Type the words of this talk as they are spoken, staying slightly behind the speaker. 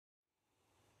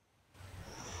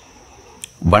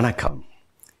வணக்கம்.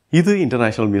 இது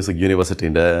international music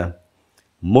யூனிவர்சிட்டியின்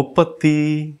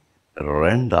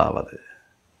 32வது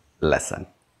lesson.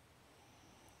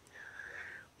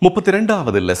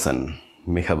 32வது lesson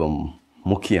மிகவும்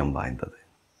முக்கியம் வாய்ந்தது.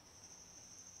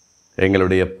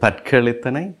 எங்களுடைய பற்கள்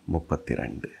எத்தனை?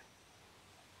 32.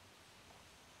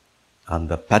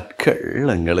 அந்த பற்கள்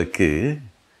எங்களுக்கு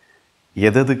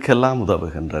எதற்கெல்லாம்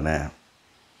உதவுகின்றன?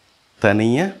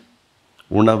 தனிய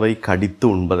உணவை கடித்து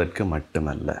உண்பதற்கு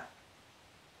மட்டுமல்ல,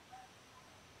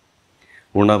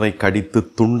 உணவை கடித்து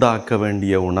துண்டாக்க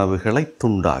வேண்டிய உணவுகளை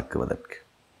துண்டாக்குவதற்கு,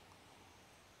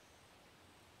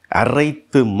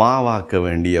 அரைத்து மாவாக்க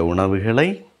வேண்டிய உணவுகளை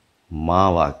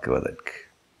மாவாக்குவதற்கு,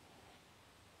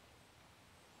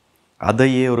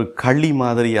 அதையே ஒரு களி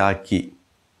மாதிரி ஆக்கி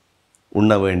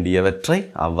உண்ண வேண்டியவற்றை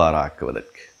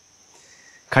அவ்வாறாக்குவதற்கு,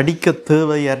 கடிக்க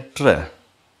தேவையற்ற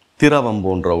திரவம்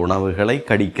போன்ற உணவுகளை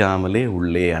கடிக்காமலே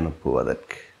உள்ளே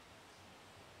அனுப்புவதற்கு,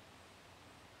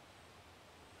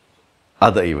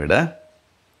 அதைவிட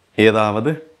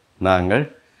ஏதாவது நாங்கள்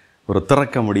ஒரு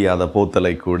திறக்க முடியாத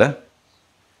போத்தலை கூட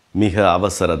மிக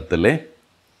அவசரத்திலே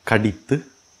கடித்து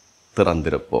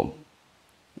திறந்திருப்போம்,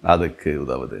 அதுக்கு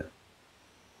உதவுது.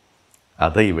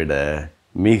 அதைவிட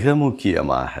மிக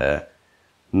முக்கியமாக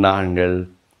நாங்கள்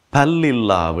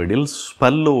பல்லில்லாவிடில்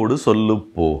பல்லோடு சொல்லு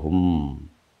போகும்.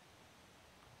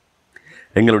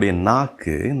 எங்களுடைய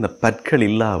நாக்கு இந்த பற்கள்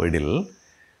இல்லாவிடில்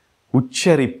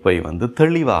உச்சரிப்பை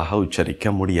தெளிவாக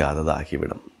உச்சரிக்க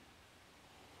முடியாததாகிவிடும்.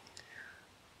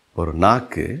 ஒரு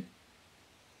நாக்கு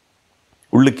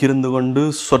உள்ளுக்கிருந்து கொண்டு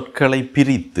சொற்களை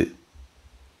பிரித்து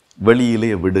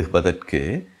வெளியிலே விடுவதற்கு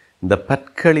இந்த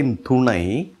பற்களின் துணை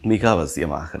மிக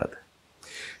அவசியமாகிறது.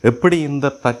 எப்படி இந்த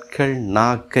பற்கள்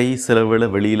நாக்கை சிலவேளை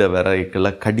வெளியில்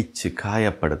வரைகளை கடித்து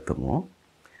காயப்படுத்துமோ,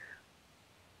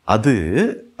 அது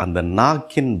அந்த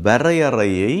நாக்கின்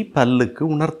வரையறையை பல்லுக்கு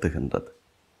உணர்த்துகின்றது.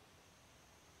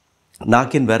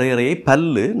 நாக்கின் வரையறையை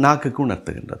பல்லு நாக்குக்கு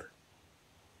உணர்த்துகின்றது.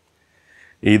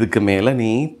 இதுக்கு மேலே நீ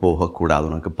போகக்கூடாது,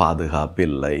 உனக்கு பாதுகாப்பு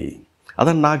இல்லை.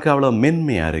 அதான் நாக்கு அவ்வளோ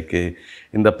மென்மையாக இருக்குது.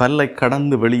 இந்த பல்லை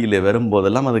கடந்து வெளியில்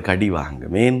வரும்போதெல்லாம் அது கடி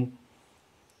வாங்குமேன்.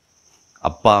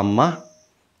 அப்பா அம்மா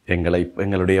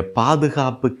எங்களுடைய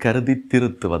பாதுகாப்பு கருதி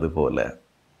திருத்துவது போல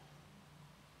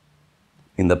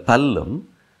இந்த பல்லும்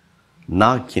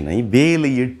நாக்கினை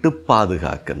வேலியிட்டு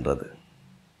பாதுகாக்கின்றது.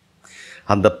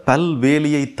 அந்த பல்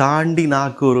வேலியை தாண்டி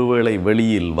நாக்கு ஒருவேளை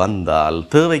வெளியில் வந்தால்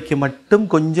தேவைக்கு மட்டும்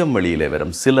கொஞ்சம் வெளியிலே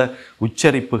வரும். சில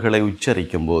உச்சரிப்புகளை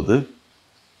உச்சரிக்கும் போது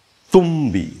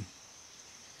தும்பி,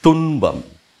 துன்பம்,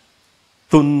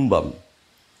 துன்பம்,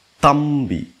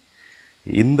 தம்பி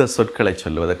இந்த சொற்களை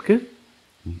சொல்லுவதற்கு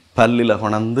பல்லில்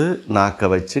கொணந்து நாக்கை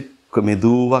வச்சு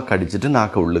மெதுவாக கடிச்சிட்டு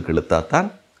நாக்கை உள்ளுக்கு இழுத்தாத்தான்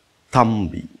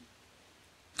தம்பி,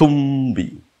 தும்பி,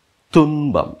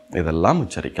 துன்பம் இதெல்லாம்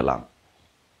உச்சரிக்கலாம்.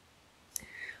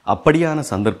 அப்படியான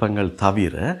சந்தர்ப்பங்கள்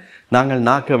தவிர நாங்கள்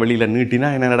நாக்கை வெளியில் நீட்டினா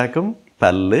என்ன நடக்கும்?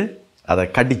 பல்லு அதை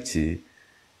கடித்து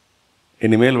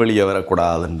இனிமேல் வெளியே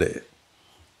வரக்கூடாதுண்டு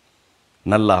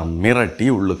நல்லா மிரட்டி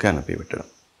உள்ளுக்கு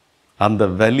அனுப்பிவிட்டுடும். அந்த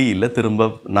வலியில்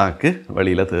திரும்ப நாக்கு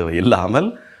வெளியில் தேவையில்லாமல்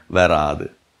வராது.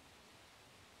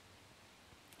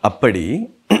 அப்படி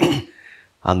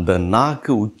அந்த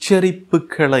நாக்கு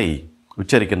உச்சரிப்புகளை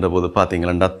உச்சரிக்கின்ற போது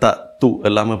பார்த்தீங்களா, த து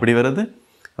எல்லாம் எப்படி வருது?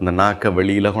 அந்த நாக்கை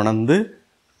வெளியில் கொணந்து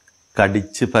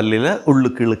கடித்து பல்லில்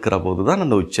உள்ளுக்கு இழுக்கிற போது தான்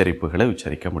அந்த உச்சரிப்புகளை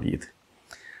உச்சரிக்க முடியுது.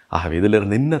 ஆகவே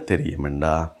இதிலிருந்து என்ன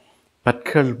தெரியுமெண்டா,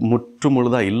 பற்கள்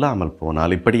முற்றுமுழுதாக இல்லாமல்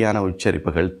போனால் இப்படியான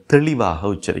உச்சரிப்புகள்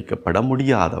தெளிவாக உச்சரிக்கப்பட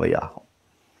முடியாதவையாகும்.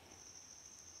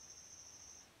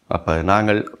 அப்போ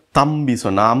நாங்கள் தம்பி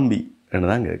சொன்னால் அம்பி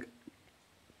என்று தான் கேட்கு,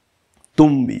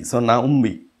 தும்பி சொன்னால்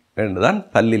உம்பி என்று தான்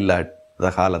பல்லில்லாத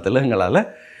காலத்தில் எங்களால்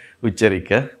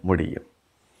உச்சரிக்க முடியும்.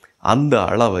 அந்த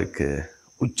அளவுக்கு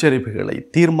உச்சரிப்புகளை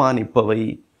தீர்மானிப்பவை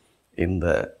இந்த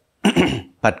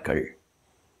பற்கள்.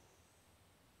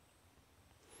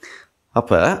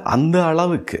 அப்போ அந்த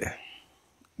அளவுக்கு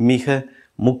மிக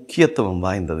முக்கியத்துவம்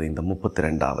வாய்ந்தது இந்த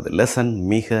 32வது லெசன்.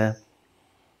 மிக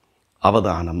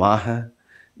அவதானமாக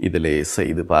இதிலே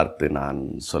செய்து பார்த்து நான்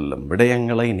சொல்லும்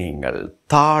விடயங்களை நீங்கள்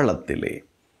தாளத்திலே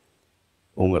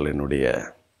உங்களினுடைய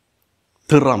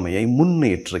திறமையை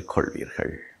முன்னேற்றிக்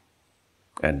கொள்வீர்கள்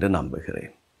என்று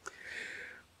நம்புகிறேன்.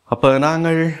 அப்போ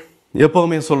நாங்கள்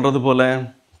எப்போவுமே சொல்கிறது போல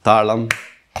தாளம்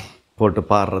போட்டு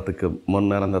பாடுறதுக்கு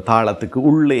முன்னர் அந்த தாளத்துக்கு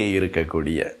உள்ளே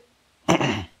இருக்கக்கூடிய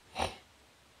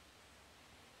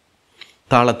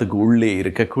தாளத்துக்கு உள்ளே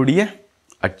இருக்கக்கூடிய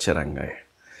அட்சரங்கள்,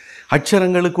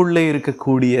 அட்சரங்களுக்குள்ளே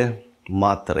இருக்கக்கூடிய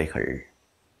மாத்திரைகள்,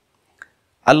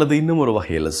 அல்லது இன்னும் ஒரு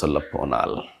வகையில்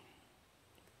சொல்லப்போனால்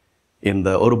இந்த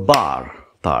ஒரு பார்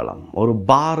தாளம், ஒரு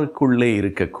பாருக்குள்ளே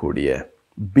இருக்கக்கூடிய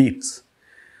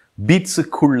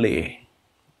பீட்ஸுக்குள்ளே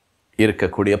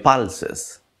இருக்கக்கூடிய பல்சஸ்,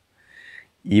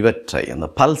 இவற்றை அந்த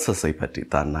பல்சஸை பற்றி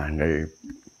தான் நாங்கள்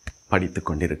படித்து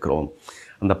கொண்டிருக்கிறோம்.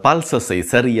 அந்த பல்சஸை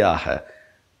சரியாக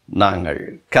நாங்கள்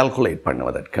கால்குலேட்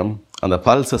பண்ணுவதற்கும் அந்த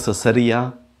பல்சஸை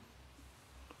சரியாக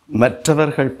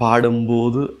மற்றவர்கள்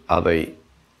பாடும்போது அதை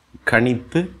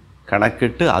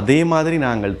கணக்கிட்டு அதே மாதிரி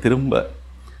நாங்கள் திரும்ப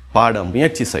பாட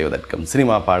முயற்சி செய்வதற்கும்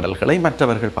சினிமா பாடல்களை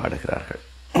மற்றவர்கள் பாடுகிறார்கள்.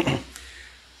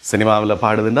 சினிமாவில்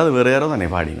பாடுதுன்னா அது வேறு யாரோ தானே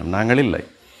பாடினோம், நாங்கள் இல்லை.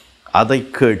 அதை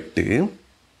கேட்டு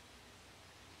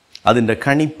அதின்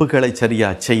கணிப்புகளை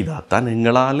சரியாக செய்தால் தான்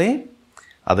எங்களாலே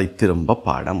அதை திரும்ப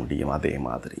பாட முடியும். அதே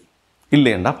மாதிரி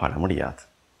இல்லைன்னா பாட முடியாது.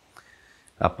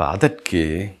 அப்போ அதற்கு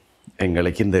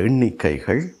எங்களுக்கு இந்த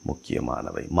எண்ணிக்கைகள்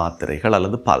முக்கியமானவை, மாத்திரைகள்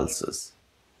அல்லது பல்சஸ்.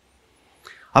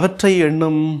 அவற்றை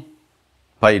எண்ணும்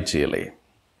பயிற்சியிலே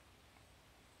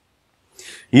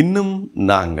இன்னும்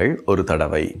நாங்கள் ஒரு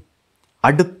தடவை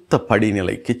அடுத்த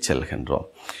படிநிலைக்கு செல்கின்றோம்.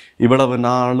 இவ்வளவு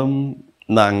நாளும்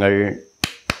நாங்கள்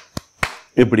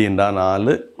இப்படி என்றா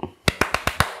 4,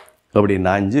 இப்படி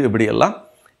 5, இப்படியெல்லாம்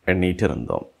எண்ணிட்டு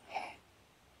இருந்தோம்.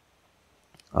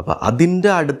 அப்போ அதிண்ட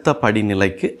அடுத்த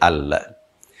படிநிலைக்கு அல்ல.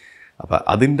 அப்போ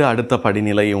அதிண்ட அடுத்த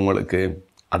படிநிலை உங்களுக்கு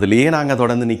அதிலேயே நாங்கள்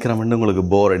தொடர்ந்து நிற்கிறோம்னு உங்களுக்கு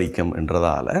போர் அடிக்கும்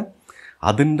என்றதால்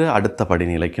அதிண்ட அடுத்த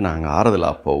படிநிலைக்கு நாங்கள்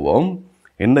ஆறுதலாக போவோம்.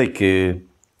 இன்றைக்கு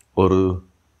ஒரு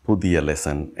புதிய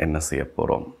லெசன் என்ன செய்ய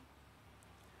போகிறோம்?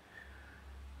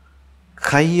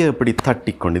 கையை இப்படி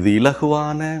தட்டிக்கொண்டு, இது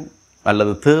இலகுவான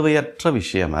அல்லது தேவையற்ற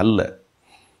விஷயம் அல்ல.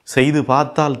 செய்து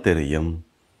பார்த்தால் தெரியும்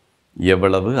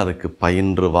எவ்வளவு அதுக்கு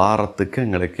பயின்று வாரத்துக்கு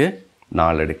எங்களுக்கு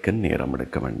நாள் எடுக்க நேரம்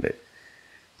எடுக்க வேண்டும்.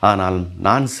 ஆனால்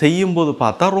நான் செய்யும்போது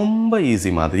பார்த்தா ரொம்ப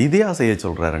ஈஸி மாதிரி. இதையா செய்ய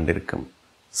சொல்கிற 2 இருக்கும்.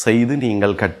 செய்து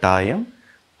நீங்கள் கட்டாயம்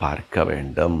பார்க்க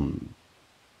வேண்டும்.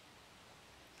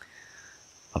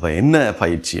 அப்போ என்ன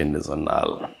பயிற்சி என்று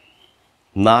சொன்னால்,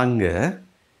 நாங்கள்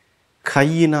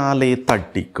கையினாலே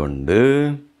தட்டி கொண்டு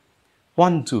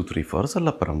 1 2 3 4 சொல்ல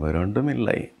போகிறோம், வேறு ஒன்றும்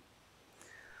இல்லை.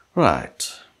 ரைட்,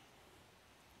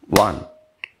 1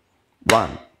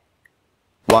 1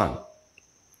 1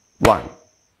 1.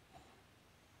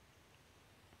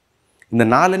 இந்த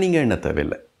 4 நீங்கள் எண்ண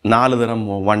தேவையில்லை. 4 தரம்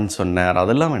 1 சொன்னார்,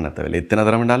 அதெல்லாம் எண்ண தேவையில்லை. எத்தனை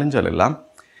தரம் வேண்டாலும் சொல்லலாம்.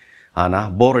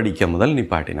 ஆனால் போர் அடிக்க முதல்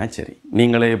நிப்பாட்டினா சரி.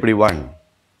 நீங்களே எப்படி 1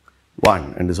 1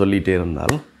 என்று சொல்லிகிட்டே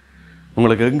இருந்தால்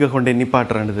உங்களுக்கு எங்கே கொண்டே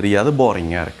நிப்பாட்டுறேன்னு தெரியாது,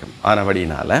 போரிங்காக இருக்கும்.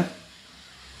 ஆனபடினால்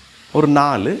ஒரு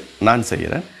 4 நான்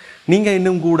செய்கிறேன், நீங்கள்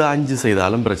இன்னும் கூட 5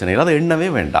 செய்தாலும் பிரச்சனை இல்லை. அதை எண்ணவே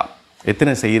வேண்டாம்.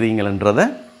 எத்தனை செய்கிறீங்களன்றதை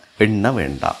எண்ண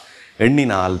வேண்டாம்.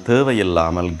 எண்ணினால்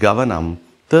தேவையில்லாமல் கவனம்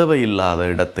தேவையில்லாத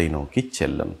இடத்தை நோக்கி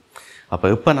செல்லும். அப்போ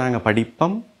இப்போ நாங்கள்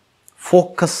படிப்போம்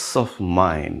ஃபோக்கஸ் ஆஃப்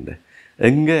மைண்ட்.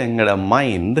 எங்கே எங்களோட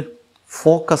மைண்ட்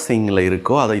ஃபோக்கஸிங்கில்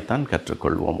இருக்கோ அதைத்தான்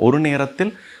கற்றுக்கொள்வோம். ஒரு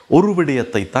நேரத்தில் ஒரு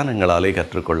விடயத்தை தான் எங்களாலே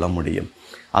கற்றுக்கொள்ள முடியும்.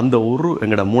 அந்த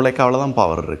எங்களோட மூளைக்கு அவ்வளோதான்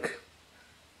பவர் இருக்குது.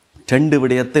 2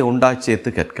 விடயத்தை ஒன்றா சேர்த்து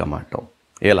கற்க மாட்டோம்,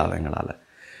 இயலாத எங்களால்.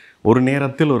 ஒரு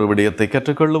நேரத்தில் ஒரு விடயத்தை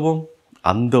கற்றுக்கொள்ளுவோம்.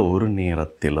 அந்த ஒரு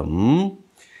நேரத்திலும்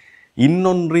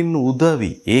இன்னொன்றின்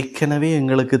உதவி, ஏற்கனவே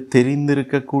எங்களுக்கு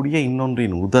தெரிந்திருக்கக்கூடிய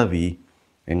இன்னொன்றின் உதவி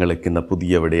எங்களுக்கு இந்த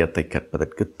புதிய விடயத்தை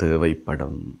கற்பதற்கு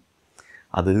தேவைப்படும்.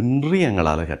 அது இன்றி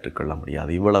எங்களால் கற்றுக்கொள்ள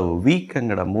முடியாது. இவ்வளவு வீக்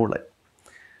எங்களோட மூளை.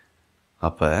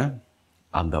 அப்போ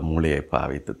அந்த மூளையை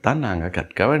பாவித்துத்தான் நாங்கள்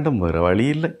கற்க வேண்டும், வேறு வழி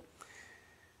இல்லை.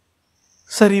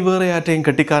 சரி, வேறு யார்ட்டையும்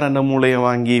கட்டிக்காரன் மூளையை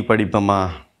வாங்கி படிப்போமா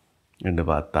என்று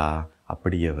பார்த்தா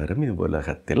அப்படியே வரும். இது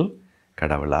உலகத்தில்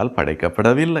கடவுளால்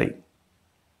படைக்கப்படவில்லை.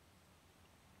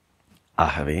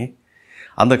 ஆகவே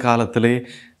அந்த காலத்திலே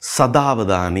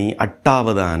சதாவதானி,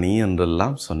 அட்டாவதானி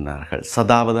என்றெல்லாம் சொன்னார்கள்.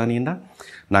 சதாவதானின்னா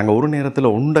நாங்கள் ஒரு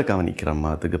நேரத்தில் ஒன்றை கவனிக்கிறோம்,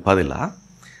 அதுக்கு பதிலாக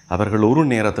அவர்கள் ஒரு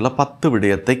நேரத்தில் 10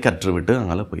 விடயத்தை கற்றுவிட்டு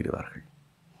அங்கே போயிடுவார்கள்.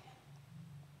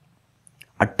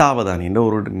 அட்டாவதானின்ற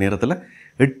ஒரு நேரத்தில்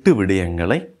 8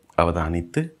 விடயங்களை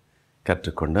அவதானித்து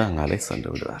கற்றுக்கொண்டு அங்காலே சென்று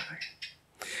விடுவார்கள்.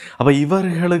 அப்போ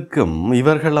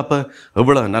இவர்கள் அப்போ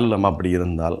எவ்வளோ நல்லம் அப்படி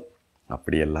இருந்தால்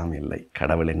அப்படியெல்லாம் இல்லை.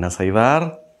 கடவுள் என்ன செய்வார்?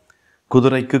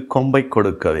 குதிரைக்கு கொம்பை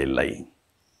கொடுக்கவில்லை,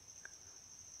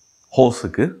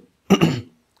 ஹோஸுக்கு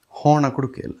ஹோனை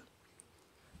கொடுக்கல.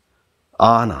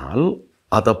 ஆனால்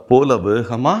அதை போல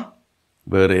வேகமாக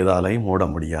வேறு ஏதாலையும் ஓட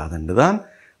முடியாதுன்னு தான்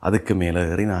அதுக்கு மேலே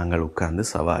ஏறி நாங்கள் உட்கார்ந்து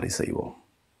சவாரி செய்வோம்,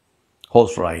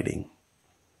 ஹோர்ஸ் ரைடிங்.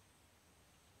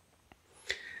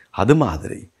 அது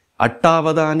மாதிரி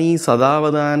அட்டாவதானி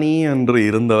சதாவதானி என்று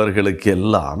இருந்தவர்களுக்கு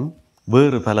எல்லாம்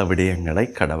வேறு பல விடயங்களை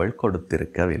கடவுள்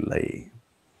கொடுத்திருக்கவில்லை.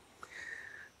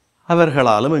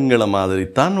 அவர்களாலும் எங்களை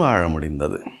மாதிரித்தான் வாழ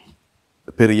முடிந்தது.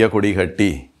 பெரிய கொடி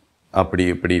கட்டி அப்படி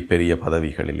இப்படி பெரிய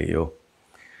பதவிகளிலேயோ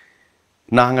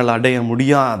நாங்கள் அடைய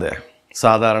முடியாத,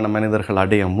 சாதாரண மனிதர்கள்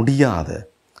அடைய முடியாத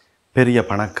பெரிய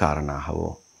பணக்காரனாகவோ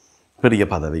பெரிய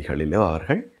பதவிகளிலோ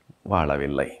அவர்கள்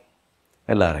வாழவில்லை.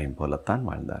 எல்லாரையும் போலத்தான்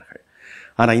வாழ்ந்தார்கள்.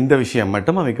 ஆனால் இந்த விஷயம்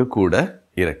மட்டும் அவைக்கு கூட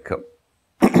இருக்கும்.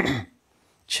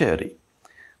 சரி,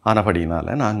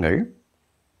 ஆனபடினால நாங்கள்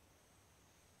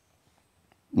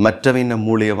மற்றவின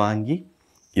மூளையை வாங்கி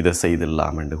இதை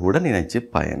செய்திடலாம் என்று கூட நினைச்சு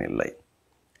பயனில்லை.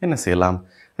 என்ன செய்யலாம்?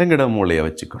 எங்கட மூளையை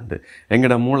வச்சுக்கொண்டு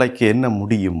எங்கட மூளைக்கு என்ன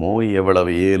முடியுமோ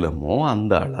எவ்வளவு இயலுமோ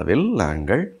அந்த அளவில்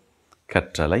நாங்கள்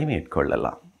கற்றலை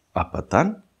மேற்கொள்ளலாம். அப்போத்தான்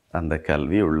அந்த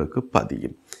கல்வி உள்ளுக்கு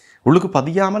பதியும். உள்ளுக்கு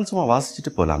பதியாமல் சும்மா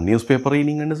வாசிச்சுட்டு போகலாம். நியூஸ் பேப்பர்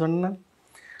ரீடிங்னு சொன்னால்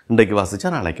இன்றைக்கு வாசித்தா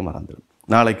நாளைக்கு மறந்துடும்.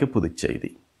 நாளைக்கு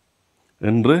புதுச்செய்தி.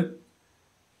 இன்று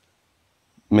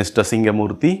மிஸ்டர்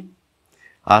சிங்கமூர்த்தி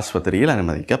ஆஸ்பத்திரியில்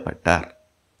அனுமதிக்கப்பட்டார்.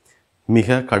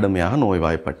 மிக கடுமையாக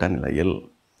நோய்வாய்ப்பட்ட நிலையில்.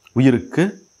 உயிருக்கு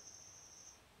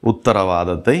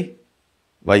உத்தரவாதத்தை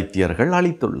வைத்தியர்கள்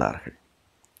அளித்துள்ளார்கள்.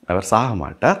 அவர் சாக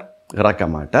மாட்டார், இறக்க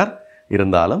மாட்டார்,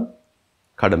 இருந்தாலும்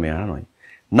கடுமையான நோய்.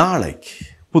 நாளைக்கு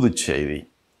புதுச்செய்தி.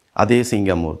 அதே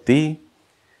சிங்கமூர்த்தி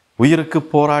உயிருக்கு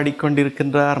போராடி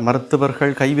கொண்டிருக்கின்றார்.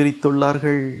 மருத்துவர்கள்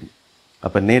கைவிரித்துள்ளார்கள்.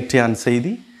 அப்போ நேற்றையான்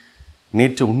செய்தி,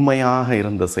 நேற்று உண்மையாக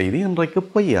இருந்த செய்தி இன்றைக்கு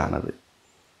பொய்யானது.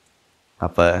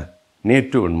 அப்போ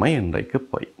நேற்று உண்மை, இன்றைக்கு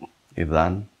பொய்.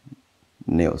 இதுதான்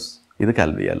நியூஸ். இது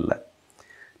கல்வி அல்ல.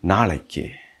 நாளைக்கு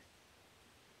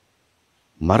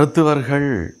மருத்துவர்கள்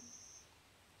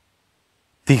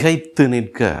திகைத்து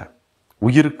நிற்க,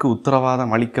 உயிருக்கு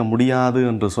உத்தரவாதம் அளிக்க முடியாது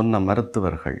என்று சொன்ன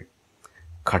மருத்துவர்கள்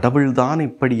கடவுள்தான்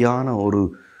இப்படியான ஒரு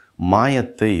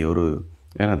மாயத்தை, ஒரு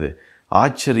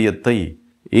ஆச்சரியத்தை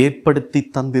ஏற்படுத்தி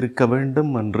தந்திருக்க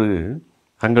வேண்டும் என்று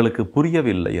தங்களுக்கு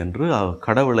புரியவில்லை என்று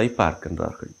கடவுளை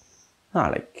பார்க்கின்றார்கள்.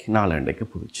 நாளைக்கு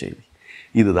புதுச்செய்தி.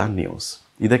 இதுதான் நியூஸ்.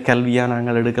 இதை கல்வியாக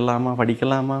நாங்கள் எடுக்கலாமா,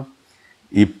 படிக்கலாமா?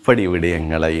 இப்படி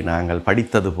விடயங்களை நாங்கள்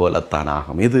படித்தது போலத்தான்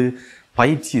ஆகும். இது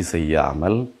பயிற்சி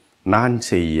செய்யாமல் நான்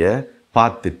செய்ய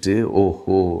பார்த்துட்டு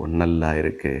ஓஹோ நல்லா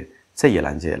இருக்குது,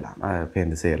 செய்யலாம்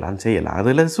பேருந்து செய்யலாம்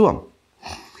அதில் சுகம்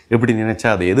எப்படி நினைச்சா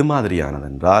அது எது மாதிரியானது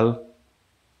என்றால்,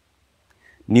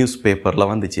 நியூஸ் பேப்பரில்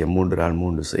வந்துச்சு 3 நாள்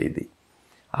 3 செய்தி,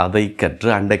 அதை கற்று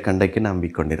அண்டைக்கு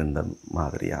நம்பிக்கொண்டிருந்த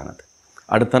மாதிரியானது.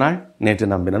 அடுத்த நாள் நேற்று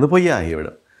நம்பினது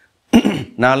பொய்யாகிவிடும்.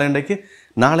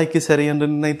 நாளைக்கு சரி என்று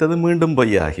நினைத்தது மீண்டும்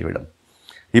பொய்யாகிவிடும்.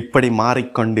 இப்படி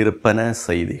மாறிக்கொண்டிருப்பன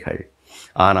செய்திகள்.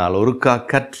 ஆனால் ஒருக்கா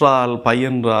கற்றால்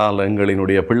பயின்றால்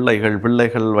எங்களினுடைய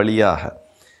பிள்ளைகள் வழியாக,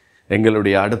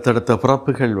 எங்களுடைய அடுத்தடுத்த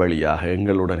பிறப்புகள் வழியாக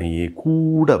எங்களுடனேயே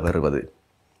கூட வருவது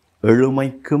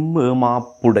எழுமைக்கும்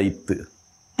ஏமாப்புடைத்து.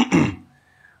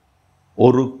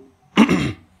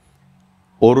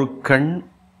 ஒரு கண்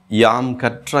யாம்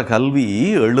கற்ற கல்வி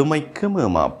எழுமைக்கும்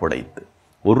ஏமாப்புடைத்து.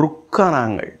 ஒருக்கா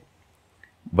நாங்கள்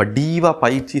வடிவ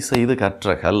பயிற்சி செய்து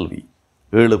கற்ற கல்வி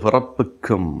 7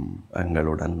 பிறப்புக்கும்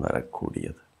எங்களுடன்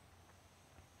வரக்கூடியது.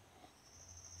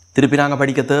 திருப்பி நாங்கள்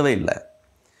படிக்க தேவையில்லை.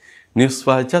 நியூஸ்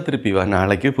வாசிச்சா திருப்பி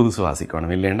நாளைக்கு புதுசு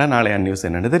வாசிக்கணும், இல்லைன்னா நாளைய நியூஸ்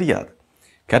என்னென்னு தெரியாது.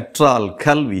 கற்றால்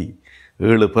கல்வி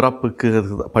 7 பிறப்புக்கு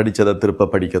படித்ததை திருப்ப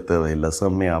படிக்க தேவையில்லை.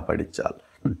 செம்மையாக படித்தால்,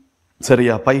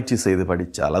 சரியாக பயிற்சி செய்து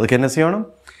படித்தால், அதுக்கு என்ன செய்யணும்?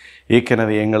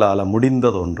 ஏற்கனவே எங்களால்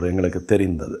முடிந்ததொன்று, எங்களுக்கு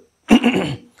தெரிந்தது,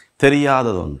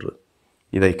 தெரியாததொன்று,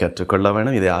 இதை கற்றுக்கொள்ள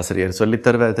வேணும். இதை ஆசிரியர்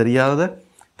சொல்லித்தருவ.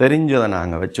 தெரிஞ்சதை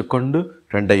நாங்கள் வச்சுக்கொண்டு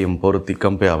ரெண்டையும் பொருத்தி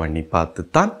கம்பேர் பண்ணி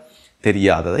பார்த்துத்தான்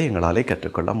தெரியாததை எங்களாலே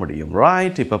கற்றுக்கொள்ள முடியும்.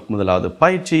 ரைட். இப்போ முதலாவது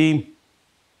பயிற்சி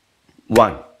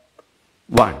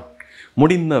 1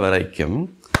 முடிந்த வரைக்கும்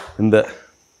இந்த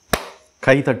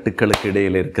கைத்தட்டுக்களுக்கு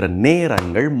இடையில் இருக்கிற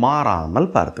நேரங்கள் மாறாமல்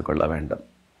பார்த்து கொள்ள வேண்டும்.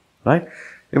 ரைட்.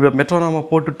 இப்போ மெட்ரோனோமை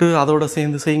போட்டுட்டு அதோட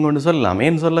சேர்ந்து செய்யுங்கன்னு சொல்லலாம்.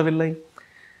 ஏன் சொல்லவில்லை?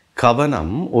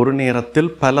 கவனம் ஒரு நேரத்தில்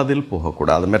பலதில்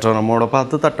போகக்கூடாது. மெட்ரோனமோட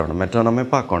பார்த்து தட்டணும், மெட்ரோனமே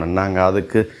பார்க்கணும், நாங்கள்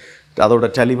அதோட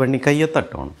டலி பண்ணி கையை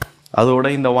தட்டணும், அதோட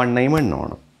இந்த 1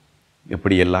 எண்ணணும்.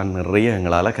 இப்படியெல்லாம் நிறைய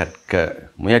எங்களால் கற்க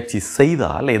முயற்சி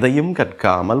செய்தால் எதையும்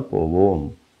கற்காமல் போவோம்.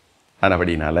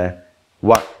 அப்படினால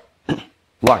 1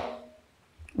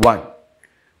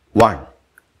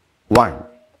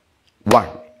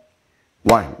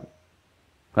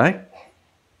 ரைட்.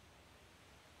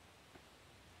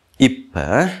 இப்போ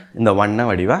இந்த 1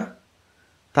 வடிவாக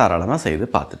தாராளமாக செய்து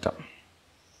பார்த்துட்டோம்.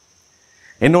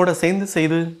 என்னோட சேர்ந்து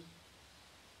செய்து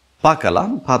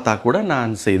பார்க்கலாம். பார்த்தா கூட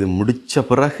நான் செய்து முடித்த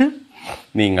பிறகு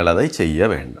நீங்கள் அதை செய்ய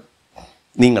வேண்டும்.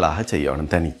 நீங்களாக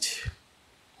செய்யணும் தனிச்சு.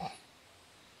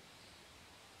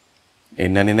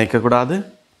 என்ன நினைக்கக்கூடாது,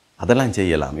 அதெல்லாம்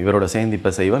செய்யலாம். இவரோட சேர்ந்து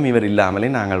இப்போ செய்வோம், இவர் இல்லாமலே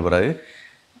நாங்கள் பிறகு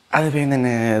அது என்ன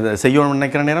செய்யணும்னு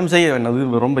நினைக்கிற நேரம் செய்ய வேண்டும்.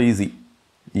 அது ரொம்ப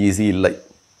ஈஸி இல்லை.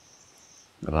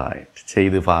 ரைட்.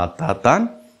 செய்து பார்த்தா தான்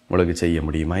உங்களுக்கு செய்ய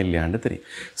முடியுமா இல்லையான்னு தெரியும்.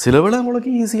 சில வேளை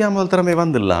உங்களுக்கு ஈஸியாக முதல் திறமை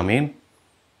வந்துடலாமே.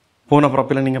 போன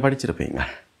பிறப்பில் நீங்கள் படிச்சிருப்பீங்க,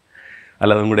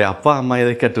 அல்லது உங்களுடைய அப்பா அம்மா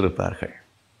இதை கற்றிருப்பார்கள்.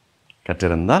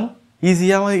 கற்றிருந்தால்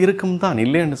ஈஸியாக இருக்கும் தான்,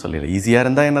 இல்லைன்னு சொல்லல. ஈஸியாக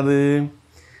இருந்தால் என்னது,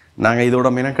 நாங்கள் இதோட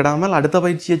மெனக்கிடாமல் அடுத்த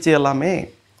பயிற்சியை செய்யலாமே.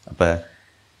 அப்போ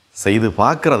செய்து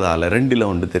பார்க்குறதால 2ல்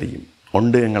 1 தெரியும்.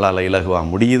 1 எங்களால் இலகுவாக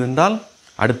முடியுதுன்றால்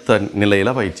அடுத்த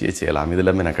நிலையில் பயிற்சியை செய்யலாம்.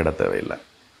 இதில் மெனக்கிட தேவையில்லை.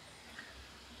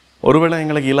 ஒருவேளை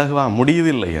எங்களுக்கு இலகுவாக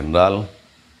முடியவில்லை என்றால்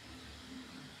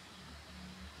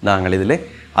நாங்கள் இதில்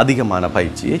அதிகமான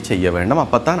பயிற்சியை செய்ய வேண்டும்.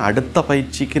 அப்போத்தான் அடுத்த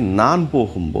பயிற்சிக்கு நான்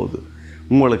போகும்போது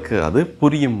உங்களுக்கு அது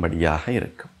புரியும்படியாக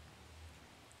இருக்கும்.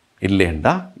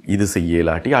 இல்லைண்டா இது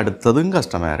செய்யலாட்டி அடுத்ததும்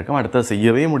கஷ்டமாக இருக்கும், அடுத்த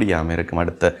செய்யவே முடியாமல் இருக்கும்.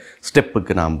 அடுத்த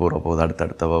ஸ்டெப்புக்கு நாம் போகிற போது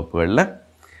அடுத்தடுத்த வகுப்புகளில்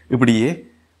இப்படியே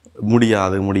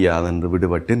முடியாதுன்னு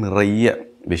விடுபட்டு நிறைய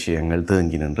விஷயங்கள்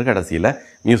தேங்கி நின்று கடைசியில்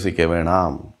மியூசிக்கை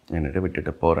வேணாம் என்னட்டு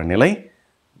விட்டுட்டு போகிற நிலை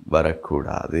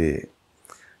வரக்கூடாது.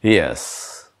 எஸ்,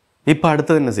 இப்போ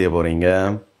அடுத்தது என்ன செய்ய போகிறீங்க?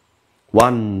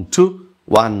 1 2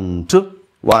 1 2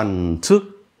 1 2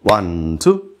 1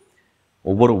 2.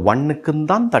 ஒவ்வொரு 1க்கும்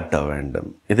தான் தட்ட வேண்டும்.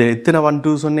 இது எத்தனை 1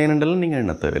 2 சொன்னேன்னுலாம் நீங்கள்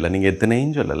என்ன தேவையில்லை, நீங்கள்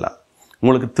எத்தனையும் சொல்லலாம்.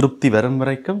 உங்களுக்கு திருப்தி வரும்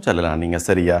வரைக்கும் சொல்லலாம் நீங்கள்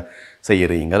சரியாக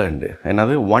செய்கிறீங்களேண்டு.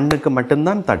 என்னது 1க்கு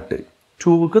மட்டும்தான் தட்டு,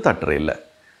 2க்கு தட்டுற இல்லை.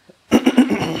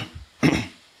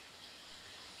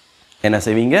 என்ன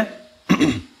செய்வீங்க?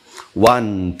 1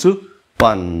 2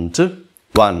 1 2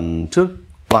 1 2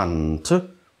 1 2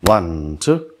 1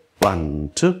 2 1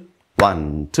 2 1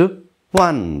 2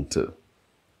 1 2.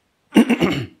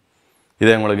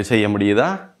 இதை உங்களுக்கு செய்ய முடியுதா?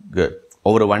 குட்.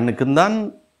 ஒவ்வொரு 1க்கும் தான்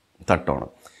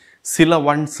தட்டணும். சில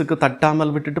 1ஸுக்கு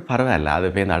தட்டாமல் விட்டுட்டு பரவாயில்ல, அது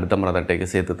போய் அடுத்த முறை தட்டைக்கு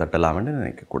சேர்த்து தட்டலாம்னு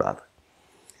நினைக்கக்கூடாது.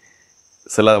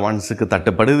 சில 1ஸுக்கு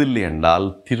தட்டுப்படுதில்லை என்றால்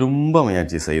திரும்ப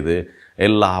முயற்சி செய்து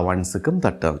எல்லா 1ஸுக்கும்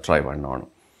தட்ட ட்ரை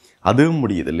பண்ணணும். அதுவும்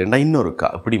முடியுது இல்லைண்டா இன்னொருக்கா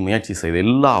இப்படி முயற்சி செய்து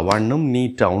எல்லா 1ம்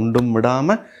நீட்டாக உண்டும்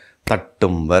விடாமல்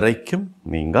தட்டும் வரைக்கும்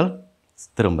நீங்கள்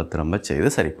திரும்ப திரும்ப செய்து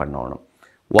சரி பண்ணணும்.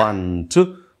 1 2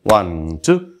 1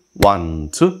 2 1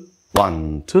 2 1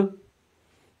 2.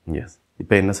 எஸ்,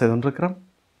 இப்போ என்ன செய்துருக்கிறோம்?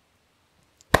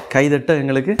 கைதட்ட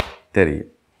எங்களுக்கு தெரியும்.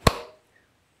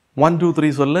 1 2 3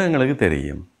 சொல்ல எங்களுக்கு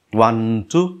தெரியும். 1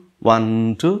 2 1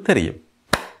 2 தெரியும்.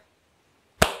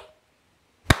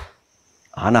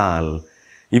 ஆனால்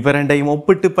இப்போ 2ஐயும்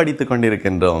ஒப்பிட்டு படித்து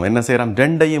கொண்டிருக்கின்றோம். என்ன செய்கிறோம்?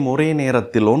 2ஐயும் ஒரே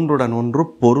நேரத்தில் ஒன்றுடன் ஒன்று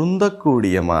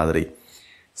பொருந்தக்கூடிய மாதிரி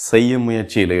செய்யும்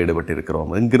முயற்சியில்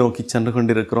ஈடுபட்டிருக்கிறோம். எங்கு நோக்கி சென்று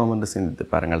கொண்டிருக்கிறோம் என்று சிந்தித்து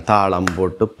பாருங்கள். தாளம்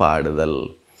போட்டு பாடுதல்.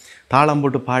 தாளம்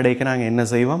போட்டு பாடேக்க நாங்கள் என்ன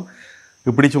செய்வோம்?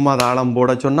 இப்படி சும்மா தாளம்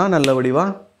போட சொன்னால் நல்ல வடிவா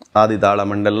ஆதி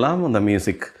தாளம் எல்லாம் அந்த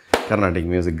music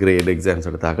Carnatic music great exams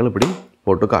எடுத்தாக்கள் இப்படி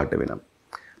போட்டு காட்டுவினோம்.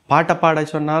 பாட்டை பாட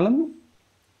சொன்னாலும்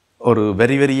ஒரு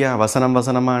வெறியாக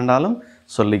வசனமாக இருந்தாலும்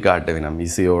சொல்லி காட்டுவினோம்.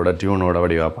 இசையோட டியூனோட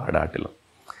வடிவாக பாடாட்டிலும்.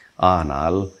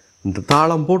 ஆனால் இந்த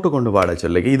தாளம் போட்டு கொண்டு பாட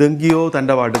சொல்லிக்க இது எங்கேயோ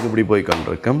தண்டை பாட்டுக்கு இப்படி போய்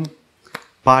கொண்டிருக்கும்,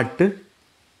 பாட்டு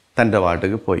தண்டை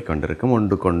பாட்டுக்கு போய் கொண்டிருக்கும்,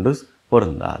 ஒன்று கொண்டு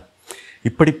பொருந்தாது.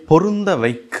 இப்படி பொருந்த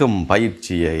வைக்கும்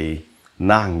பயிற்சியை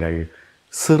நாங்கள்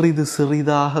சிறிது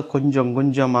சிறிதாக கொஞ்சம்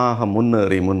கொஞ்சமாக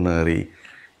முன்னேறி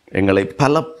எங்களை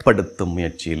பலப்படுத்தும்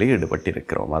முயற்சியில்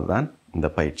ஈடுபட்டிருக்கிறோம். அதுதான் இந்த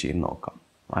பயிற்சியின் நோக்கம்.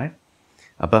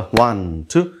 அப்போ 1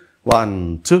 2 1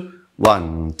 2 1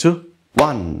 2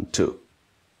 1 2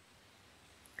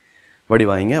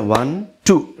 வடிவாங்க. 1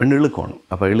 2 இழுக்கணும்.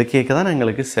 அப்போ இழுக்க தான்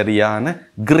எங்களுக்கு சரியான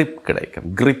கிரிப் கிடைக்கும்.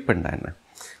 கிரிப்னா என்ன?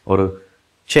 ஒரு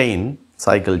செயின்,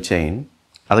 சைக்கிள் செயின்,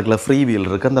 அதுக்குள்ள ஃப்ரீ வீல்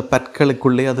இருக்குது. அந்த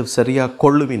பற்களுக்குள்ளே அது சரியாக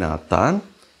கொள்ளுவினாத்தான்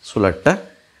சுழட்ட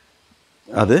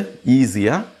அது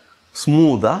ஈஸியாக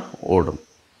ஸ்மூத்தாக ஓடும்.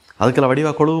 அதுக்குள்ள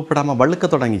வடிவாக கொழுவுப்படாமல் வழுக்க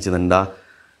தொடங்கிச்சுதுண்டா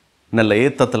நல்ல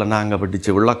ஏத்தத்தில் நாங்கள்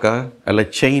பிடிச்சி விளக்க இல்லை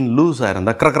செயின் லூஸாக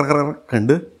இருந்தால்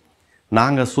கண்டு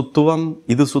நாங்கள் சுற்றுவோம்.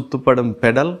 இது சுற்றுப்படும்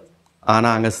பெடல்,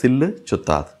 ஆனால் அங்கே சில்லு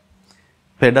சுத்தாது.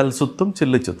 பெடல் சுற்றும்,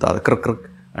 சில்லு சுத்தாது. கிரக்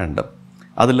அண்டும்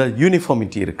அதில்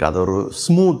யூனிஃபார்மிட்டி இருக்காது, ஒரு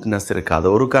ஸ்மூத்னஸ் இருக்காது.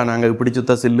 ஒருக்கா நாங்கள் இப்படி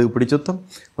சுத்த சில்லு இப்படி சுத்தம்,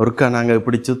 ஒருக்கா நாங்கள்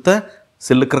இப்படி சுத்த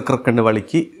சில்லு கிரக்கண்டு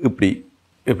வலிக்கு இப்படி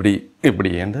இப்படி இப்படி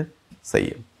என்று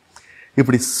செய்யும்.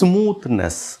 இப்படி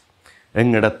ஸ்மூத்னஸ்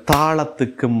எங்களோட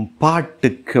தாளத்துக்கும்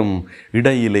பாட்டுக்கும்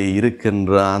இடையிலே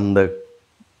இருக்கின்ற அந்த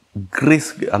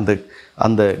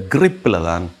அந்த கிரிப்பில்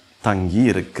தான் தங்கி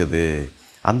இருக்குது.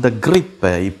 அந்த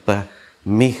கிரிப்பை இப்போ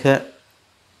மிக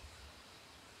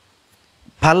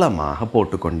பலமாக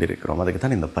போட்டு கொண்டிருக்கிறோம். அதுக்கு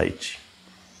தான் இந்த பயிற்சி.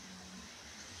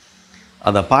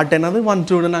 அந்த பாட்டு என்னது 1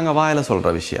 2 நாங்கள் வாயில்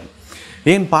சொல்கிற விஷயம்.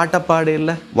 ஏன் பாட்டை பாடு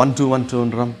இல்லை 1 2 1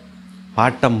 2ன்றோம்?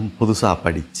 பாட்டம் புதுசாக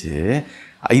படித்து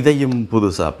இதையும்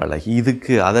புதுசாக பழகி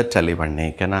இதுக்கு அதை சளி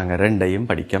பண்ணிக்க நாங்கள் 2ஐயும்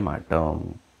படிக்க மாட்டோம்.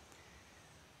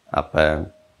 அப்போ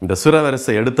இந்த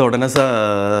சுரவரிசை எடுத்த உடனே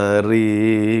சரி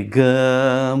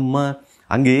கம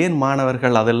அங்கே ஏன்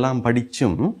மாணவர்கள் அதெல்லாம்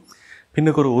படித்தும்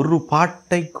பின்னுக்கு ஒரு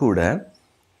பாட்டை கூட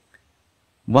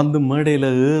வந்து மேடையில்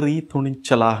ஏறி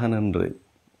துணிச்சலாக நின்று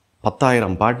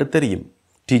 10,000 பாட்டு தெரியும்,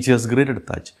 டீச்சர்ஸ் கிரேட்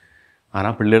எடுத்தாச்சு,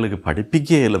 ஆனால் பிள்ளைகளுக்கு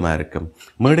படிப்பிக்கே இயலுமா இருக்கும்.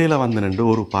 மேடையில் வந்து நின்று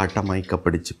ஒரு பாட்டை மைக்க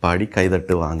பிடிச்சு பாடி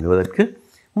கைதட்டு வாங்குவதற்கு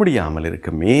முடியாமல்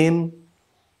இருக்கும். ஏன்?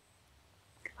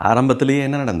 ஆரம்பத்திலேயே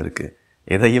என்ன நடந்திருக்கு?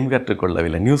 எதையும்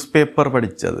கற்றுக்கொள்ளவில்லை. நியூஸ் பேப்பர்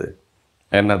படித்தது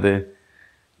என்னது?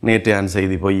 நேற்றையான்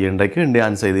செய்தி போய் இன்றைக்கு,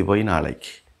 இன்றையான் செய்தி போய்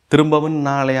நாளைக்கு, திரும்பவும்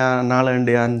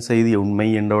நாளையான் செய்தி உண்மை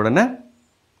என்ற உடனே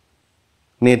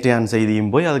நேற்றையான்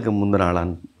செய்தியும் போய் அதுக்கு முந்தின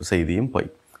நாளான் செய்தியும் போய்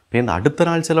இந்த அடுத்த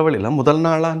நாள் செலவழில் முதல்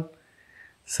நாளான்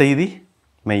செய்தி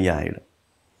மெய்யாயிடும்.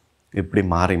 இப்படி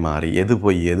மாறி மாறி எது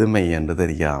போய் எது மெய் என்று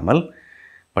தெரியாமல்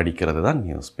படிக்கிறது தான்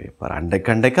நியூஸ் பேப்பர்.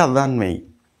 அண்டைக்கு அதுதான் மெய்.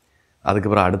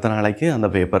 அதுக்கப்புறம் அடுத்த நாளைக்கு அந்த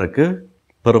பேப்பருக்கு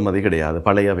பெறுமதி கிடையாது.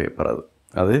 பழைய பேப்பர்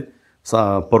அது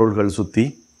பொருள்கள் சுற்றி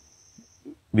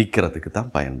விற்கிறதுக்கு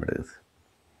தான் பயன்படுது.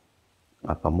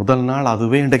 அப்போ முதல் நாள்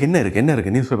அதுவே இன்றைக்கு என்ன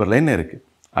இருக்குது நியூஸ் பேப்பரில் என்ன இருக்குது,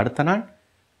 அடுத்த நாள்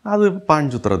அது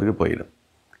பான் சுற்றுறதுக்கு போயிடும்.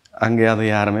 அங்கே அதை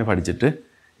யாருமே படிச்சுட்டு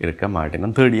இருக்க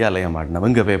மாட்டினோம், தேடியா அலைய மாட்டினோம்.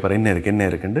 எங்கள் பேப்பர் என்ன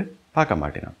இருக்குன்னு பார்க்க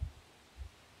மாட்டினோம்.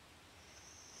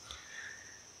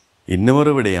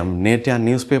 இன்னொரு விடயம், நேற்றையான்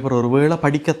நியூஸ் பேப்பர் ஒருவேளை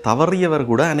படிக்க தவறியவர்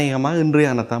கூட அநேகமாக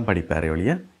இன்றையானத்தான் படிப்பார்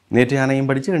ஒழிய நேற்றையானையும்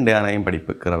படித்து இன்றையானையும்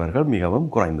படிப்புக்கிறவர்கள் மிகவும்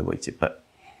குறைந்து போயிடுச்சு இப்போ.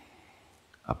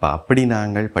 அப்போ அப்படி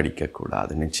நாங்கள்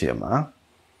படிக்கக்கூடாது நிச்சயமாக.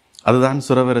 அதுதான்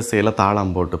சுரவரிசையில்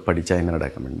தாளம் போட்டு படித்தா என்ன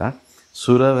நடக்கும்னா,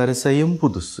 சுரவரிசையும்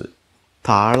புதுசு,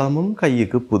 தாளமும்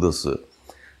கையுக்கு புதுசு,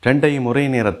 ரெண்டையும் ஒரே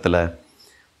நேரத்தில்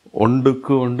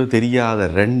ஒன்றுக்கு ஒன்று தெரியாத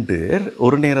ரெண்டு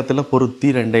ஒரு நேரத்தில் பொருத்தி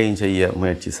ரெண்டையும் செய்ய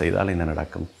முயற்சி செய்தால் என்ன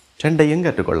நடக்கும்? ரெண்டையும்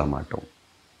கற்றுக்கொள்ள மாட்டோம்.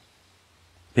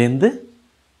 சேர்ந்து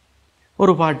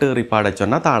ஒரு பாட்டு ஏறி பாட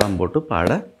சொன்னால் தாளம் போட்டு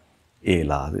பாட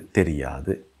இயலாது,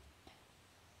 தெரியாது.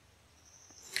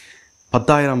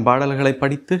 10,000 பாடல்களை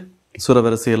படித்து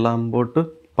சுரவரிசை எல்லாம் போட்டு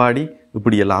பாடி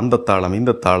இப்படியெல்லாம் அந்த தாளம்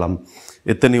இந்த தாளம்,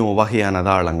 எத்தனையோ வகையான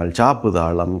தாளங்கள், சாப்பு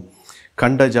தாளம்,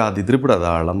 கண்டஜாதி திரிபுட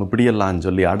தாளம், இப்படியெல்லாம்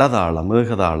சொல்லி அடதாளம்,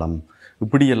 ஏகதாளம்,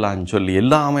 இப்படியெல்லாம் சொல்லி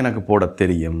எல்லாம் எனக்கு போட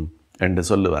தெரியும் என்று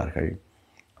சொல்லுவார்கள்.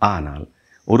 ஆனால்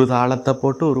ஒரு தாளத்தை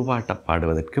போட்டு ஒரு பாட்டை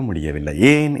பாடுவதற்கு முடியவில்லை.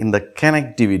 ஏன்? இந்த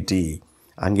கனெக்டிவிட்டி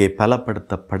அங்கே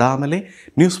பலப்படுத்தப்படாமலே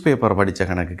நியூஸ் பேப்பர் படித்த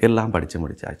கணக்குக்கு எல்லாம் படித்து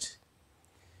முடித்தாச்சு.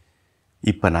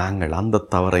 இப்போ நாங்கள் அந்த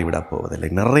தவறை விட போவதில்லை.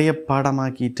 நிறைய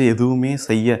பாடமாக்கிட்டு எதுவுமே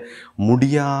செய்ய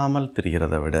முடியாமல்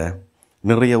தெரிகிறத விட,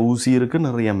 நிறைய ஊசி இருக்குது,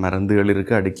 நிறைய மருந்துகள்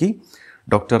இருக்குது, அடுக்கி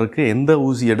டாக்டருக்கு எந்த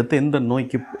ஊசி எடுத்து எந்த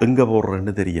நோய்க்கு எங்கே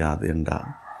போடுறேன்னு தெரியாது என்றால்,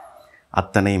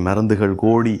 அத்தனை மருந்துகள்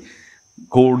கோடி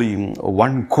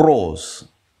 1 crores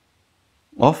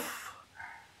ஆஃப்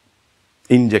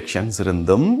இன்ஜெக்ஷன்ஸ்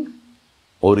இருந்தும்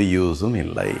ஒரு யூஸும்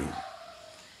இல்லை.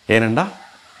 ஏனெண்டா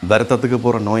வருத்தத்துக்கு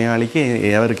போகிற நோயாளிக்கு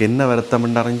அவருக்கு என்ன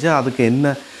வருத்தம்னு அறிஞ்சு அதுக்கு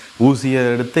என்ன ஊசியை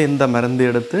எடுத்து எந்த மருந்து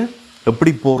எடுத்து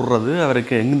எப்படி போடுறது,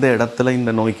 அவருக்கு எந்த இடத்துல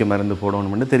இந்த நோய்க்கு மருந்து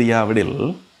போடணும்னு தெரியாவிடில்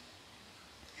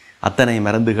அத்தனை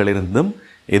மருந்துகள் இருந்தும்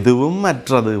எதுவும்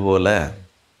மற்றது போல.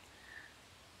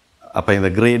 அப்போ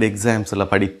இந்த கிரேட்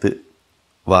எக்ஸாம்ஸில் படித்து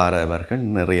வாரவர்கள்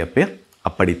நிறைய பேர்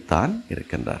அப்படித்தான்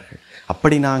இருக்கின்றார்கள்.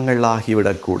 அப்படி நாங்கள்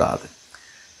ஆகிவிடக்கூடாது.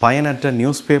 பயனற்ற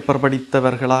நியூஸ் பேப்பர்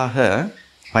படித்தவர்களாக,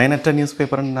 பயனற்ற நியூஸ்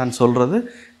பேப்பர்னு நான் சொல்கிறது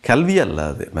கல்வி அல்ல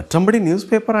அது. மற்றபடி நியூஸ்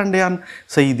பேப்பர் அண்டையான்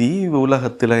செய்தி,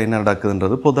 உலகத்தில் என்ன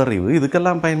நடக்குதுன்றது, பொதறிவு,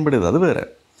 இதுக்கெல்லாம் பயன்படுது, அது வேறு.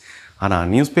 ஆனால்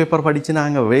நியூஸ் பேப்பர் படித்து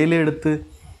நாங்கள் வேலை எடுத்து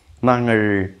நாங்கள்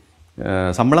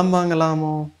சம்பளம்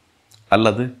வாங்கலாமோ,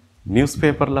 அல்லது நியூஸ்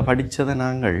பேப்பரில் படித்ததை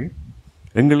நாங்கள்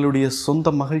எங்களுடைய சொந்த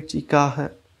மகிழ்ச்சிக்காக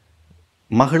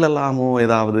மகிழலாமோ,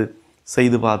 ஏதாவது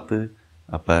செய்து பார்த்து.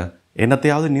 அப்போ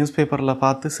என்னத்தையாவது நியூஸ் பேப்பரில்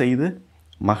பார்த்து செய்து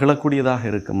மகிழக்கூடியதாக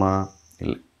இருக்குமா?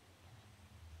 இல்லை.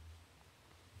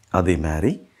 அதே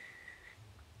மாதிரி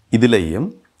இதிலையும்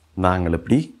நாங்கள்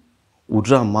இப்படி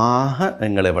உரமாக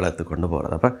எங்களை வளர்த்து கொண்டு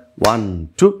போகிறது. அப்போ 1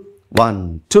 2 1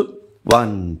 2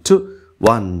 1 2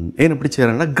 1 ஏன் இப்படி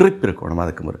செய்கிறேன்னா கிரிப் இருக்கணும்.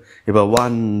 அதுக்கு முறை இப்போ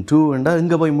 1 2 என்றால்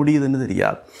எங்கே போய் முடியுதுன்னு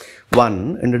தெரியாது. 1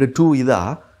 என்னட்டு 2 இதா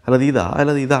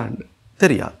அல்லது இதான்னு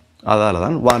தெரியாது. அதால்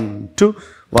தான் 1 2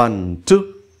 1 2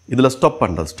 இதில் ஸ்டாப்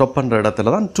பண்ணுற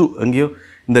இடத்துல தான் 2 எங்கேயோ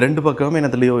இந்த ரெண்டு பக்கமும்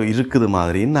என்னத்துலையோ இருக்குது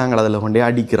மாதிரியும் நாங்கள் அதில் கொண்டே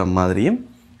அடிக்கிற மாதிரியும்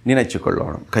நினைச்சு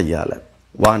கொள்ளணும் கையால்.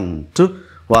 1 2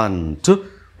 1 2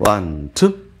 1 2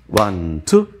 1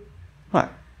 2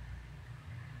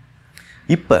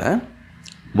 இப்போ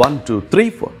 1 2 3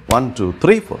 4 1 2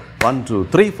 3 4 1 2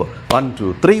 3 4 1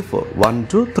 2 3 4 1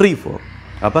 2 3 4.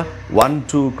 அப்போ 1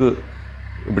 2க்கு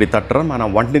இப்படி தட்டுறோம்,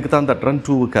 ஆனால் 1க்கு தான் தட்டுறோம்,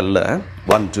 2க்கு அல்ல.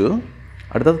 1 2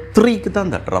 அடுத்தது 3க்கு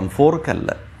தான் தட்டுறோம், 4க்கு அல்ல.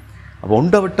 அப்போ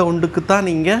ஒன்றை விட்ட ஒன்றுக்கு தான்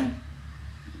நீங்கள்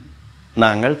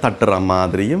நாங்கள் தட்டுற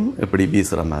மாதிரியும் இப்படி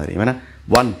வீசுகிற மாதிரியும். ஏன்னா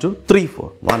 1 2 3 4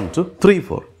 1 2 3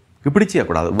 4 இப்படி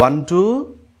செய்யக்கூடாது. 1 2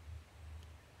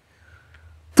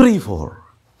 3 4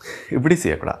 இப்படி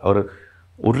செய்யக்கூடாது.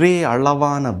 ஒரே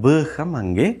அளவான வேகம்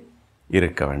அங்கே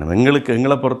இருக்க வேண்டும்.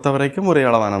 எங்களை பொறுத்த வரைக்கும் ஒரே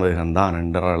அளவான வேகம்தான்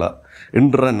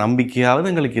என்ற நம்பிக்கையாவது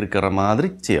எங்களுக்கு இருக்கிற மாதிரி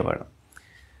செய்ய வேணும்.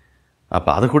 அப்போ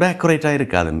அது கூட அக்குரேட்டாக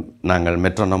இருக்காது. நாங்கள்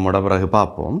மெட்ரோனமோட பிறகு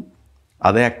பார்ப்போம்,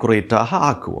 அதை அக்குரேட்டாக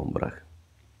ஆக்குவோம். பிறகு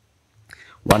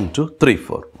 1 2 3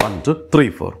 4 1 2 3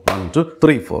 4 1 2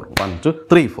 3 4 1 2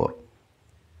 3 4.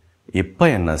 இப்போ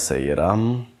என்ன செய்கிறோம்?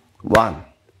 1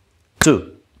 2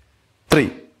 3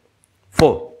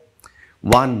 4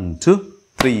 1 2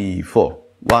 3 4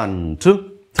 1 2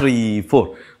 3 4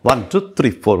 1 2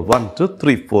 3 4 1 2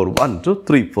 3 4 1 2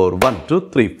 3 4 1 2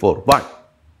 3 4 1.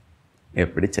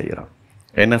 எப்படி செய்கிறோம்?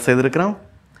 என்ன செய்திருக்கிறோம்?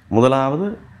 முதலாவது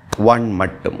 1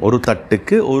 மட்டும், ஒரு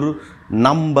தட்டுக்கு ஒரு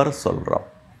நம்பர் சொல்கிறோம்.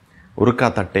 ஒருக்கா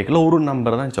தட்டைக்குள்ள ஒரு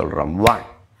நம்பர் தான் சொல்கிறோம். 1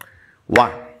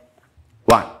 1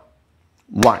 1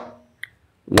 1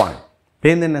 1.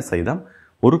 பேருந்து என்ன செய்தோம்?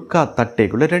 ஒருக்கா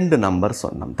தட்டைக்குள்ளே 2 நம்பர்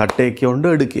சொன்னோம். தட்டைக்கு உண்டு,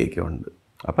 எடுக்கைக்கு உண்டு.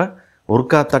 அப்போ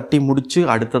ஒருக்கா தட்டி முடித்து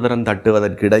அடுத்த தரம்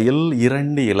தட்டுவதற்கு இடையில்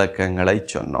 2 இலக்கங்களை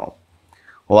சொன்னோம்.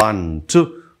 1 2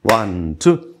 1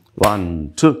 2 1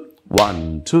 2 1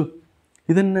 2.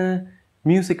 இது என்ன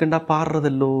மியூசிக்கண்டா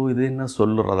பாடுறதல்லோ, இது என்ன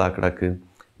சொல்லுறதா கிடக்கு?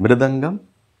 மிருதங்கம்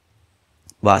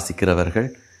வாசிக்கிறவர்கள்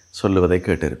சொல்லுவதை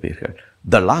கேட்டிருப்பீர்கள்.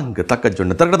 தலாங்கு தக்க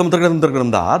சொன்ன தரகடம் தரகடம்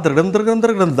தரகடம் தா தரகடம் தரகடம்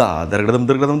தரகடம் தா தரகடம்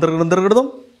தரகடம் தரகடம்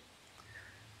தரகடம்.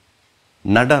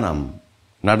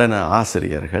 நடன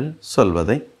ஆசிரியர்கள்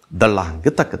சொல்வதை தலாங்கு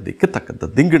தக்கதிக்கு தக்கத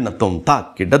திங்கிணத்தும்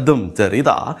தாக்கிடதும்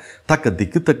சரிதா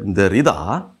தக்கதிக்கு தரிதா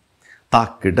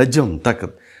தாக்கிடஜம்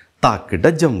தக்க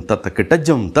தாக்கிடஜம்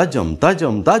தத்தக்கிட்டஜம் தஜம்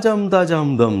தஜம் தஜம்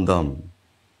தஜம் தம் தம்.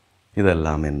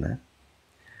 இதெல்லாம் என்ன?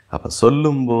 அப்போ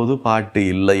சொல்லும்போது பாட்டு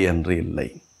இல்லை என்று இல்லை.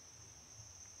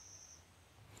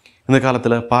 இந்த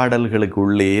காலத்தில் பாடல்களுக்கு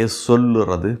உள்ளேயே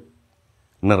சொல்லுறது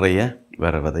நிறைய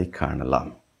வருவதை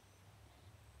காணலாம்.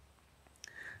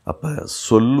 அப்போ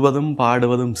சொல்வதும்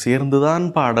பாடுவதும் சேர்ந்துதான்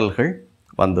பாடல்கள்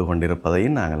வந்து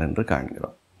கொண்டிருப்பதையும் நாங்கள் என்று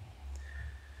காண்கிறோம்.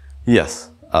 எஸ்,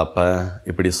 அப்போ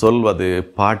இப்படி சொல்வது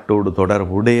பாட்டோடு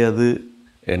தொடர்புடையது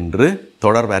என்று,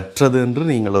 தொடர்பற்றது என்று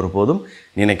நீங்கள் ஒருபோதும்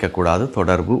நினைக்கக்கூடாது.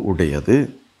 தொடர்பு உடையது,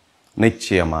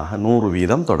 நிச்சயமாக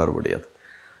 100% தொடர்புடையது.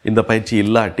 இந்த பயிற்சி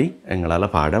இல்லாட்டி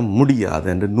எங்களால் பாட முடியாது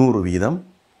என்று 100%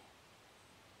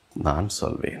 நான்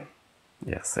சொல்வேன்.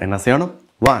 எஸ், என்ன செய்யணும்?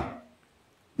 1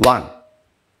 1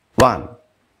 1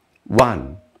 1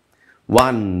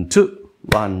 1 2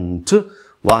 1 2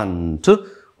 1 2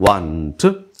 1 2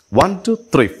 1 2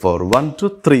 3 4 1 2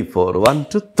 3 4 1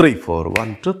 2 3 4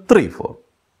 1 2 3 4.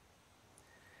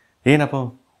 ஏனப்போ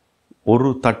ஒரு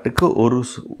தட்டுக்கு ஒரு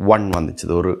 1 வந்துச்சு,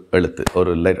 ஒரு எழுத்து,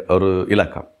 ஒரு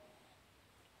இலக்கம்.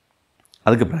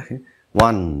 அதுக்கு பிறகு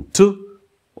 1 2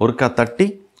 ஒருக்கா தட்டி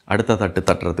அடுத்த தட்டு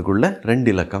தட்டுறதுக்குள்ள 2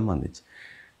 இலக்கம் வந்துச்சு.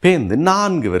 பேருந்து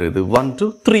 4 வருது. 1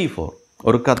 2 3 4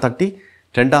 ஒருக்கா தட்டி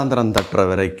 2ஆம் தரம் தட்டுற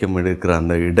வரைக்கும் இருக்கிற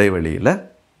அந்த இடைவெளியில்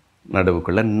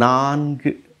நடுவுக்குள்ள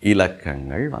 4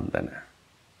 இலக்கங்கள் வந்தன.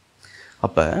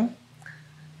 அப்போ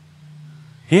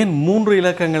ஏன் 3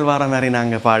 இலக்கங்கள் வார மாதிரி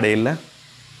நாங்கள் பாட இல்லை?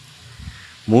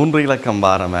 3 இலக்கம்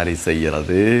வார மாதிரி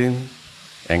செய்கிறது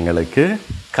எங்களுக்கு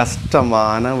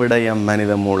கஷ்டமான விடயம்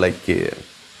மனித மூளைக்கு.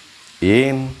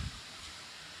 ஏன்?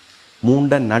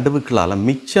 3 நடுவுகளால்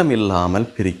மிச்சம்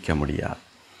இல்லாமல் பிரிக்க முடியாது.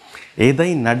 எதை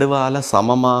நடுவால்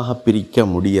சமமாக பிரிக்க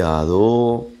முடியாதோ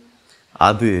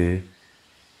அது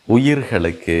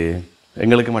உயிர்களுக்கு,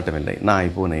 எங்களுக்கு மட்டுமில்லை,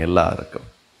 நாய் பூனை எல்லாருக்கும்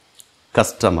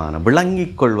கஷ்டமான,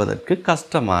 விளங்கிக் கொள்வதற்கு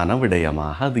கஷ்டமான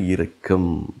விடயமாக அது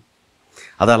இருக்கும்.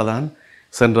 அதால தான்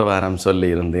சென்ற வாரம்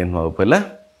சொல்லியிருந்தேன் வகுப்பில்,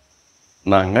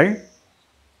 நாங்கள்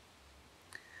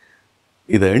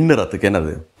இதை எண்ணுறதுக்கு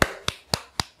என்னது,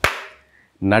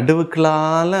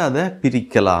 நடுவுக்களால் அதை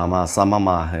பிரிக்கலாமா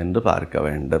சமமாக என்று பார்க்க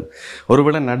வேண்டும்.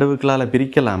 ஒருவேளை நடுவுக்களால்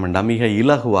பிரிக்கலாமெண்டா மிக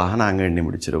இலகுவாக நாங்கள் எண்ணி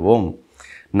முடிச்சிருவோம்.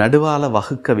 நடுவால்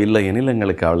வகுக்கவில்லை எனில்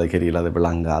எங்களுக்கு அவ்வளோ தெரியல, அது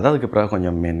விளங்காது. அதுக்கு பிறகு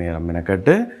கொஞ்சம் நேரம்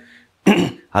மெனக்கட்டு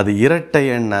அது இரட்டை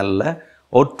எண் அல்ல,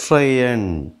 ஒற்றை எண்,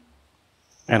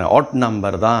 ஏன்னா ஆட்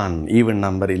நம்பர் தான், ஈவன்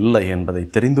நம்பர் இல்லை என்பதை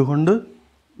தெரிந்து கொண்டு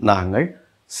நாங்கள்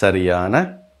சரியான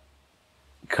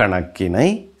கணக்கினை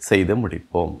செய்து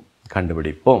முடிப்போம்,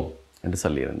 கண்டுபிடிப்போம் என்று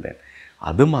சொல்லியிருந்தேன்.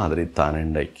 அது மாதிரி தான்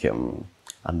இன்றைக்கும்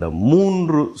அந்த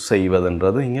 3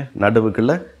 செய்வதுன்றது இங்கே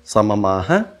நடுவுக்குள்ள சமமாக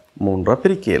 3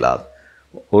 பிரிக்க இயலாது.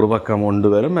 ஒரு பக்கம்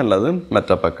 1 வரும் அல்லது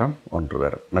மற்ற பக்கம் 1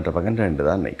 வரும், மற்ற பக்கம் 2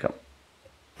 தான் நிற்கும்.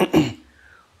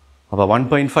 அப்போ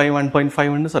 1.5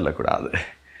 1.5ன்னு சொல்லக்கூடாது.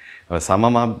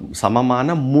 சமமான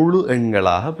முழு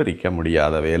எண்களாக பிரிக்க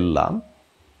முடியாதவை எல்லாம்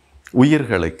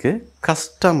உயிர்களுக்கு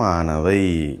கஷ்டமானவை,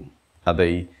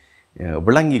 அதை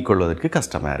விளங்கிக் கொள்வதற்கு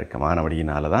கஷ்டமாக இருக்கும்.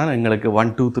 ஆனபடியினால தான் எங்களுக்கு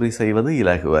 1 2 3 செய்வது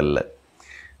இலகு அல்ல.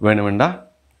 வேணுமெண்டா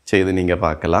செய்து நீங்கள்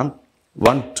பார்க்கலாம்.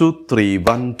 1 2 3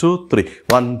 1 2 3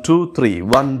 1 2 3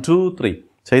 1 2 3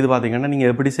 செய்து பார்த்தீங்கன்னா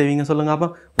நீங்கள் எப்படி செய்வீங்க சொல்லுங்கள் அப்போ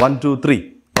 1 2 3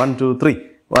 1 2 3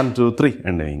 1 2 3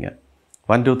 எண்ணுவீங்க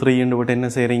 1 2 3 என்று விட்டு என்ன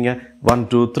செய்கிறீங்க 1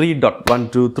 2 3 டாட் 1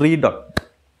 2 3 டாட்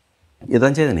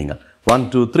இதான் செய்த நீங்கள் 1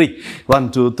 2 3 1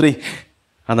 2 3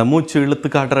 அந்த மூச்சு இழுத்து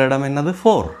காட்டுற இடம் என்னது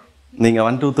 4 நீங்கள்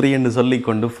 1 2 3 என்று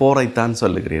சொல்லிக்கொண்டு 4 ஐத்தான்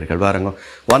சொல்லுகிறீர்கள் பாருங்க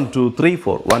 1 2 3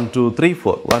 4 1 2 3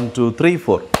 4 1 2 3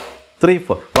 4 3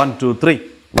 4 1 2 3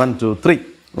 1 2 3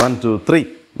 1 2 3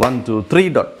 1 2 3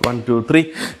 டாட் 1 2 3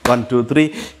 1 2 3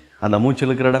 அந்த மூச்சு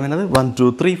இழுக்கிற இடம் என்னது 1 2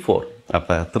 3 4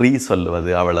 அப்போ 3 சொல்லுவது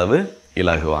அவ்வளவு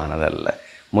இலகுவானதல்ல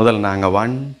முதல் நாங்கள்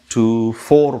 1 2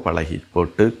 4 பழகி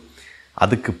போட்டு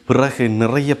அதுக்கு பிறகு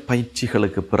நிறைய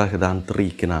பயிற்சிகளுக்கு பிறகு தான்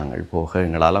 3க்கு நாங்கள் போக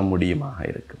எங்களால் முடியுமாக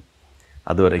இருக்கும்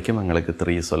அது வரைக்கும் எங்களுக்கு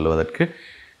 3 சொல்லுவதற்கு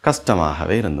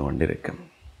கஷ்டமாகவே இருந்து கொண்டிருக்கும்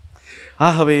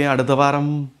ஆகவே அடுத்த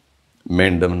வாரம்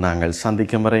மீண்டும் நாங்கள்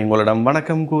சந்திக்கும் வரை உங்களிடம்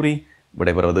வணக்கம் கூறி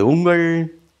விடைபெறுவது உங்கள்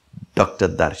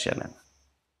டாக்டர் தர்ஷனன்